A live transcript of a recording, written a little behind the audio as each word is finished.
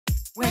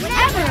Whenever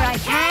I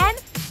can,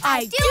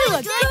 I do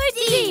a good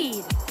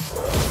deed.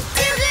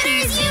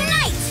 Do-gooders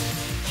unite!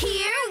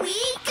 Here we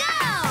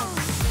go!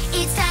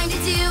 It's time to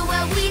do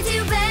what we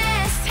do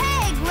best.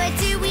 Peg, what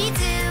do we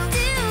do?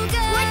 Do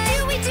good. What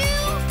do we do?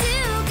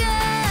 Do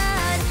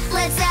good.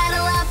 Let's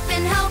saddle up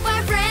and help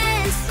our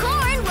friends.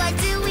 Corn, what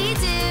do we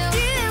do?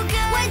 Do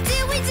good. What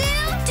do we do?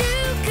 Do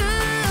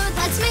good.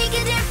 Let's make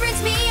a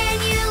difference, me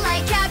and you,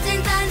 like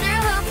Captain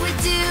Thunderhoof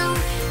would do.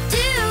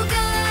 Do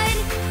good.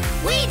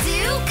 We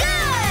do good.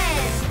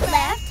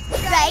 Left,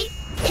 right,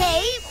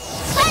 hey,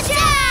 let's go!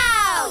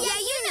 Yeah,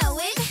 you know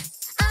it.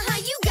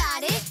 You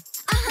got it.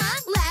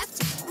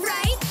 Left,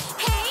 right,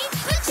 hey,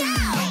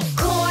 pachow!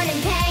 Corn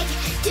and Peg,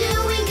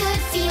 doing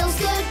good feels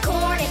good.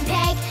 Corn and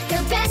Peg,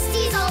 they're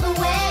besties all the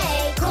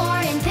way.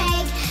 Corn and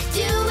Peg,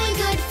 doing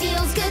good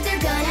feels good. They're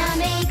gonna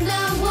make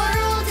the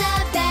world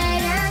a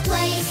better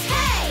place.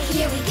 Hey,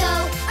 here we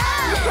go.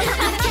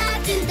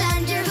 Captain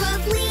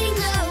Thunderhoof leading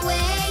the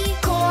way.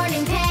 Corn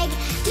and Peg,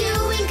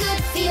 doing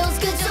good feels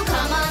good. So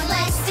come on,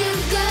 let's do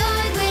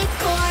good with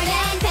Corn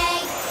and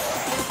Peg.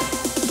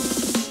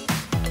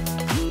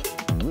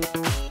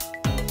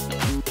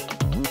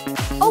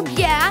 Oh,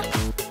 yeah?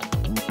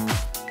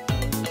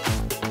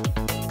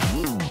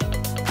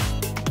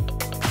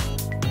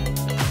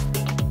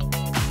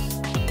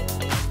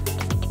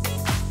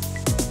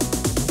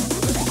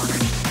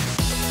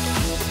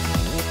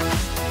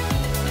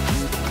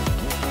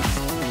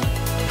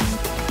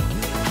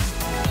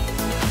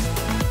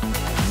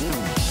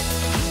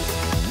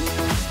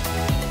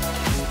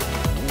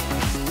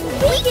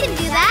 We can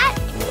do that!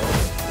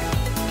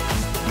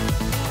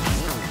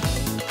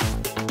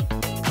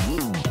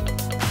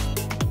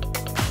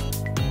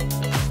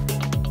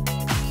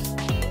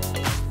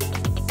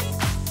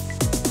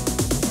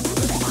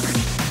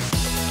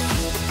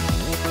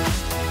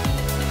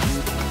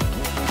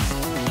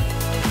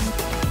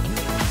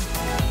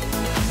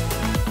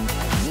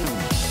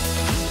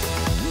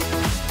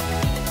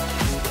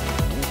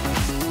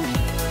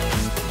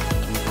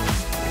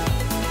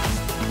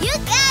 You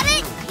got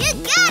it! You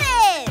got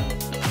it!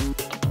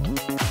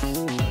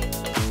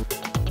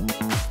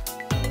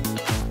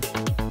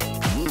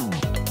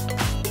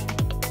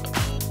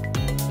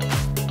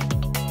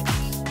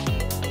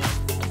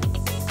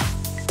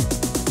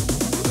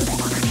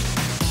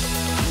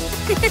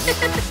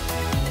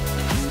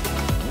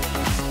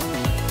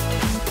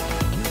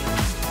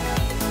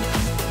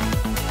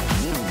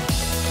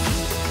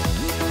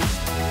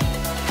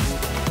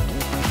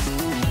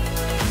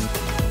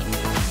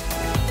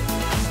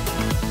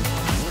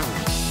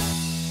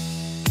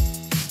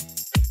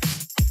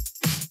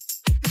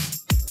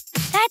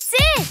 That's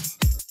it!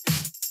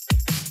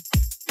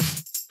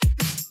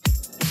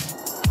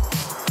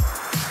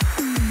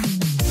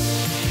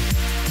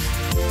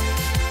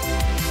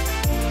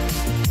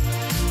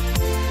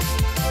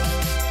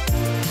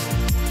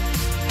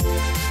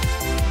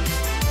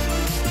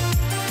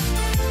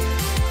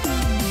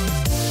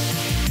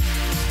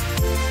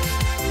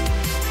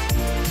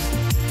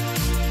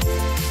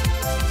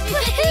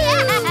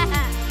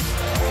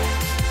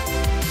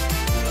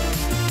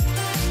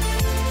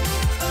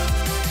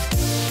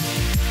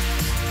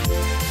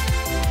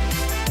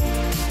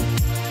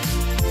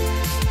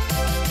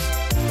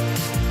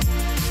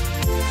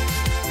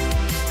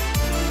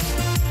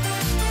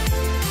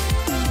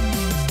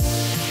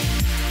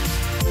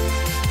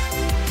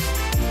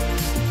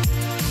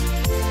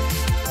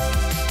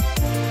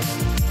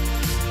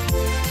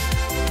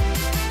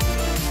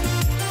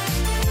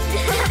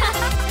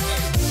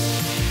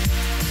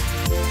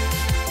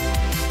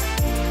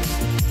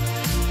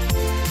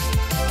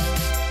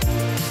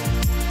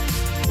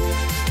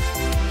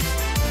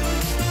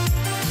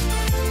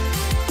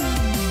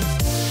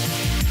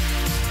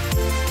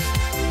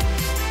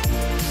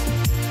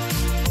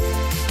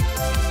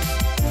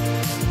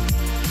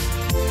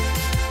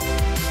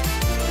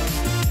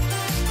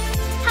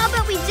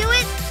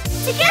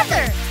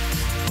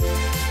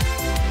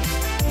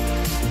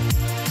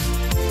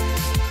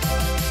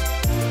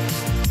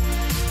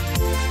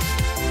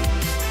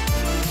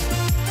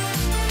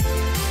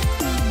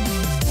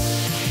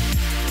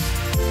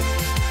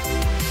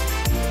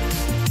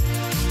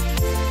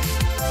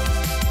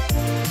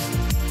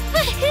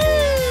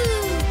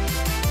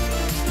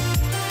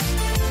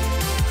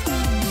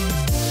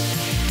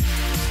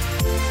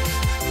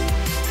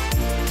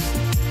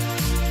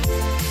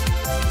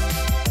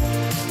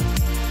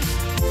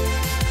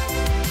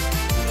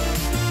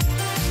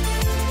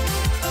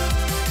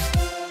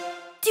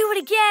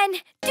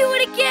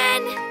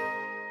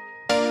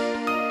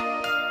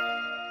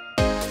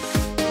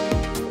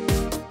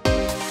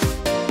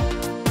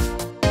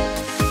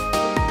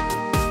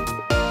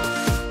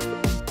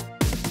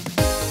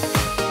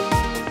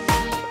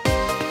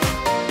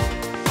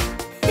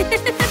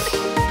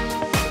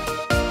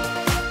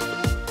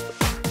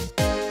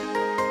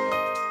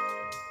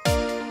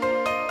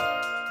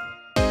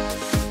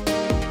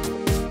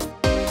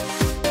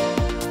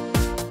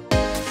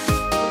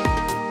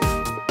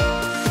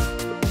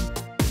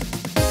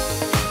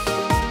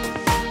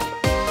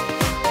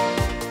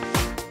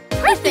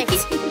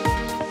 Perfect!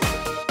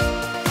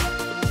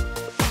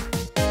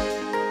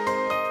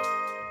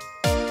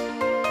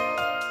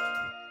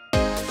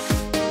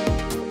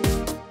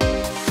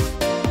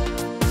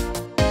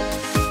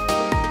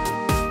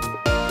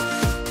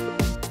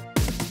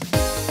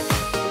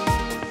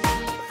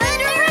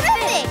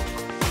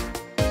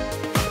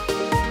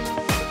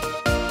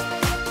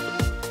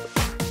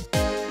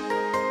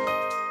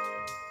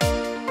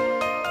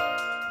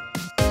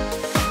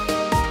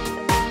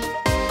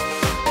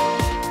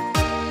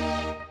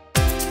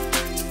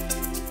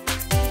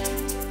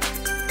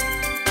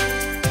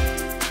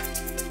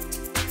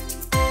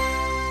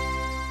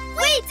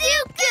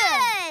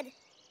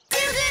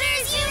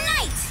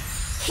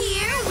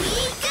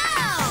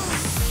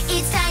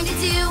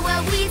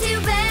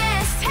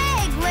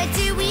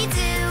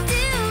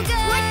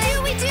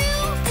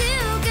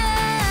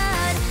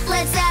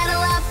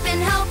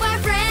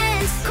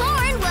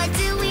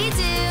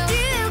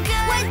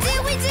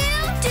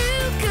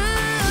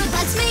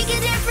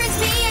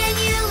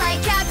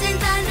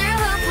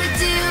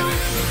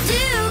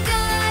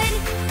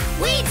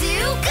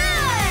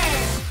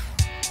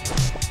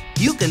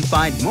 You can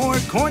find more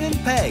Corn and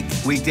Peg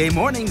weekday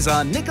mornings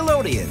on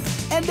Nickelodeon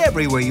and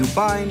everywhere you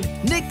find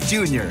Nick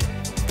Jr.